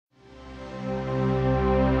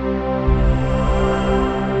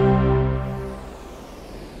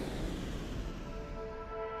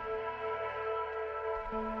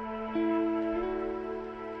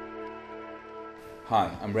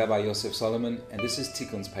I'm Rabbi Yosef Solomon, and this is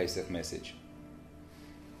Tikun's Pesach Message.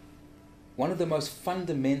 One of the most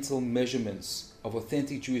fundamental measurements of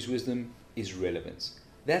authentic Jewish wisdom is relevance.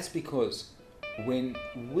 That's because when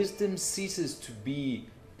wisdom ceases to be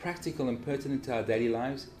practical and pertinent to our daily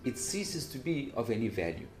lives, it ceases to be of any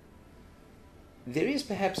value. There is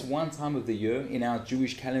perhaps one time of the year in our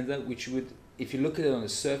Jewish calendar which would, if you look at it on a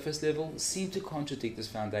surface level, seem to contradict this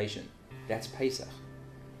foundation. That's Pesach.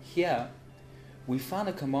 Here, we find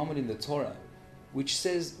a commandment in the Torah which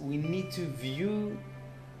says we need to view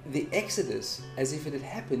the Exodus as if it had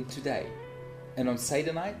happened today. And on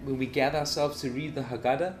Seder night, when we gather ourselves to read the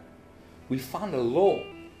Haggadah, we find a law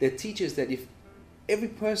that teaches that if every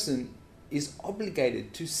person is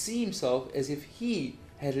obligated to see himself as if he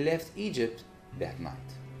had left Egypt that night.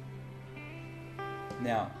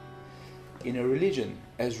 Now, in a religion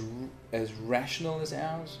as rational as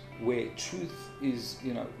ours, where truth is,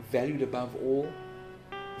 valued above all,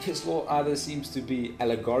 this law either seems to be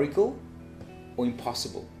allegorical or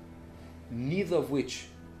impossible, neither of which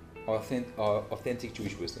are authentic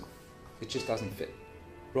Jewish wisdom. It just doesn't fit.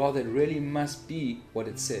 Rather, it really must be what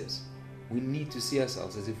it says. We need to see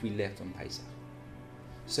ourselves as if we left on Pesach.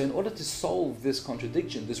 So in order to solve this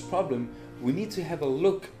contradiction, this problem, we need to have a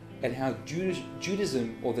look at how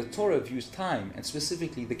Judaism or the Torah views time, and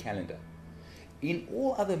specifically the calendar. In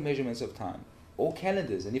all other measurements of time, or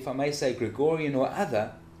calendars, and if I may say Gregorian or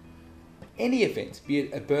other, any event, be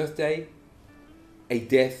it a birthday, a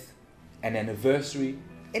death, an anniversary,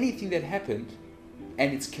 anything that happened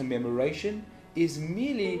and its commemoration is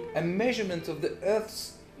merely a measurement of the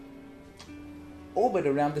Earth's orbit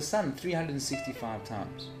around the sun 365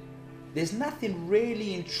 times. There's nothing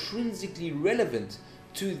really intrinsically relevant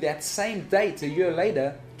to that same date a year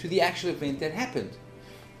later to the actual event that happened.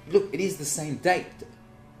 Look, it is the same date,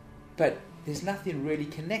 but there's nothing really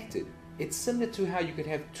connected. It's similar to how you could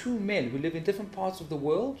have two men who live in different parts of the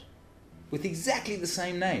world with exactly the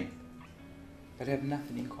same name, but have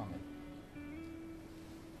nothing in common.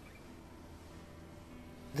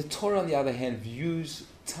 The Torah, on the other hand, views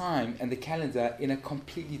time and the calendar in a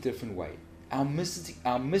completely different way. Our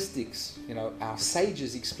mystics, our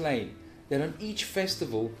sages explain that on each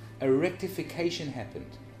festival a rectification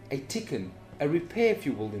happened, a Tikun, a repair, if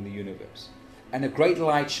you will, in the universe, and a great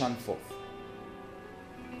light shone forth.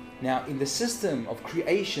 Now, in the system of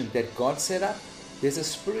creation that God set up, there's a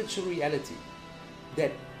spiritual reality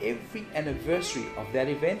that every anniversary of that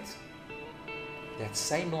event, that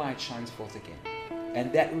same light shines forth again.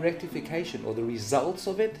 And that rectification or the results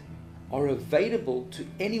of it are available to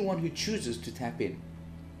anyone who chooses to tap in.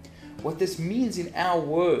 What this means in our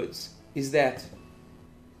words is that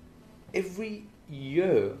every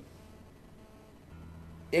year,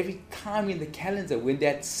 every time in the calendar when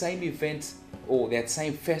that same event or that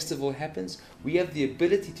same festival happens, we have the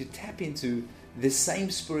ability to tap into the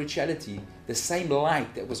same spirituality, the same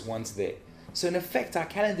light that was once there. So in effect, our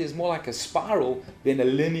calendar is more like a spiral than a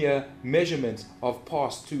linear measurement of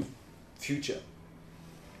past to future.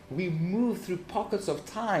 We move through pockets of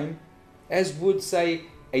time as would, say,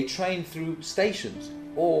 a train through stations.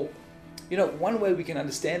 Or, one way we can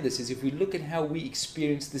understand this is if we look at how we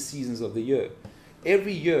experience the seasons of the year.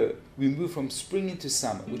 Every year, we move from spring into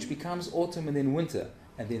summer, which becomes autumn and then winter,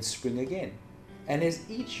 and then spring again. And as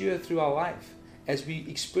each year through our life, as we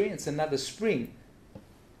experience another spring,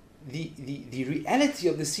 the reality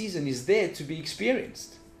of the season is there to be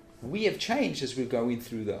experienced. We have changed as we're going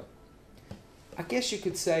through though. I guess you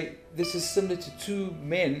could say this is similar to two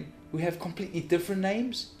men who have completely different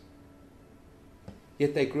names,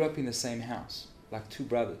 yet they grew up in the same house, like two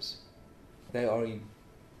brothers. They are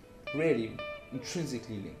really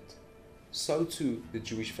intrinsically linked. So too the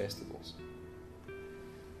Jewish festivals.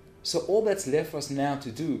 So all that's left for us now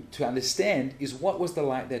to do, to understand, is what was the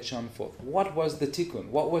light that shone forth? What was the Tikun?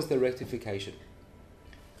 What was the rectification?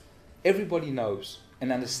 Everybody knows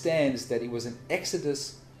and understands that it was an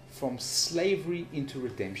exodus from slavery into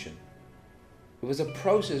redemption. It was a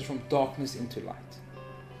process from darkness into light.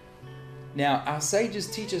 Now, our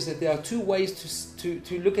sages teach us that there are two ways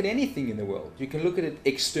to look at anything in the world. You can look at it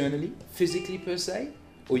externally, physically per se,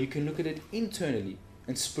 or you can look at it internally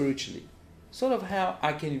and spiritually. Sort of how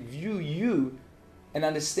I can view you and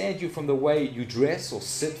understand you from the way you dress or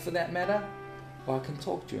sit for that matter, or I can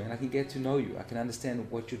talk to you and I can get to know you. I can understand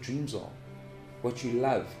what your dreams are, what you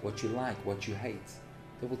love, what you like, what you hate.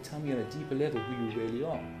 That will tell me on a deeper level who you really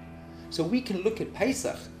are. So we can look at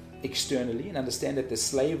Pesach externally and understand that the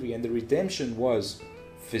slavery and the redemption was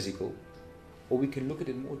physical, or we can look at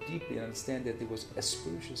it more deeply and understand that there was a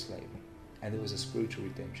spiritual slavery and there was a spiritual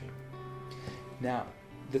redemption. Now,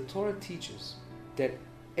 the Torah teaches that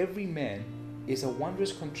every man is a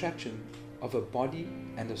wondrous contraction of a body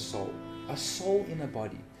and a soul in a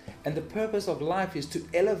body. And the purpose of life is to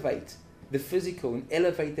elevate the physical and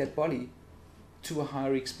elevate that body to a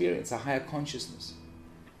higher experience, a higher consciousness.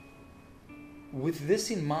 With this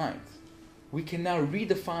in mind, we can now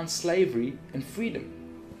redefine slavery and freedom.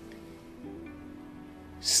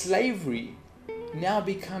 Slavery now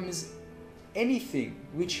becomes anything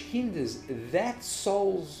which hinders that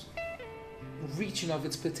soul's reaching of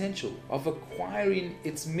its potential, of acquiring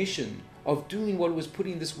its mission, of doing what it was put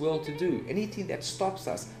in this world to do. Anything that stops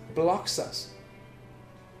us, blocks us,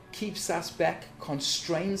 keeps us back,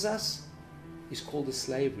 constrains us, is called a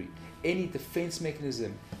slavery. Any defense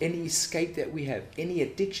mechanism, any escape that we have, any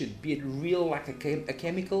addiction, be it real like a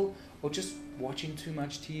chemical, or just watching too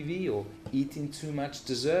much TV or eating too much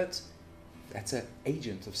dessert, that's an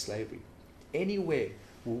agent of slavery. Anywhere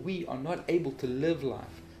where we are not able to live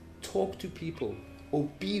life, talk to people, or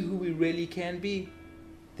be who we really can be,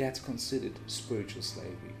 that's considered spiritual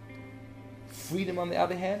slavery. Freedom, on the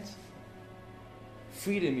other hand,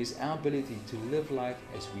 freedom is our ability to live life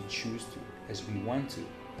as we choose to, as we want to,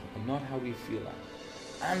 and not how we feel like.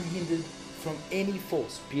 Unhindered from any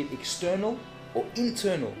force, be it external or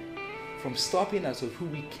internal, from stopping us of who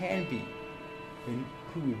we can be and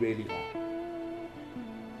who we really are.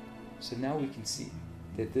 So now we can see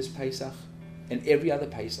that this Pesach and every other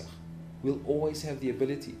Pesach will always have the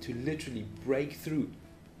ability to literally break through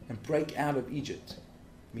and break out of Egypt,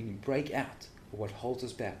 meaning break out of what holds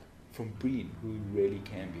us back from being who we really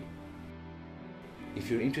can be. If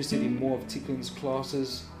you're interested in more of Tikun's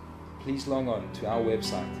classes, please log on to our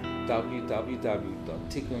website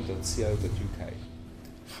www.tikun.co.uk.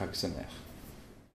 Chag Sameach.